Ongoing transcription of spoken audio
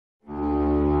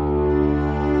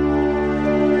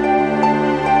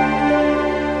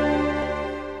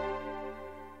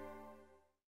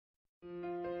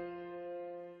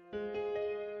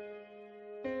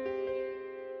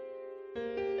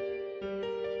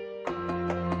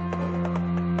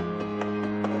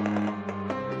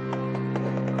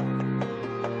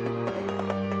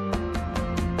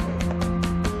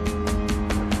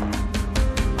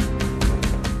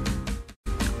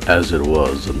As it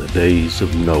was in the days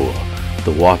of Noah,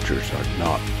 the watchers are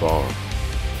not far.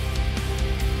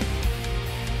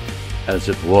 As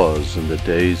it was in the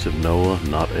days of Noah,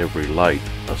 not every light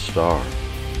a star.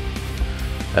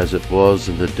 As it was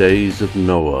in the days of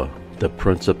Noah, the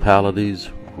principalities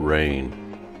reign.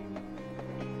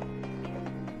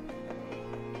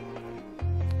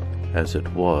 As it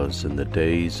was in the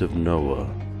days of Noah,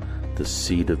 the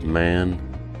seed of man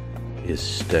is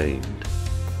stained.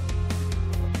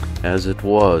 As it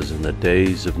was in the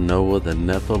days of Noah, the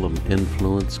Nephilim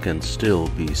influence can still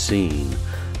be seen.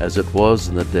 As it was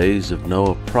in the days of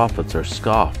Noah, prophets are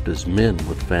scoffed as men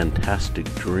with fantastic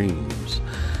dreams.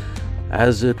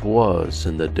 As it was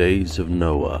in the days of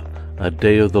Noah, a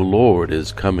day of the Lord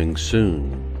is coming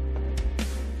soon.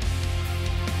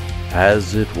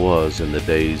 As it was in the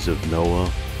days of Noah,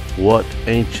 what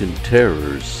ancient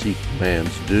terrors seek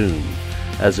man's doom?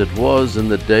 As it was in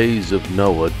the days of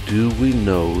Noah, do we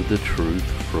know the truth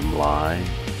from lie?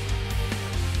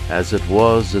 As it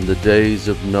was in the days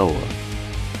of Noah,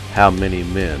 how many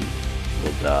men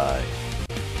will die?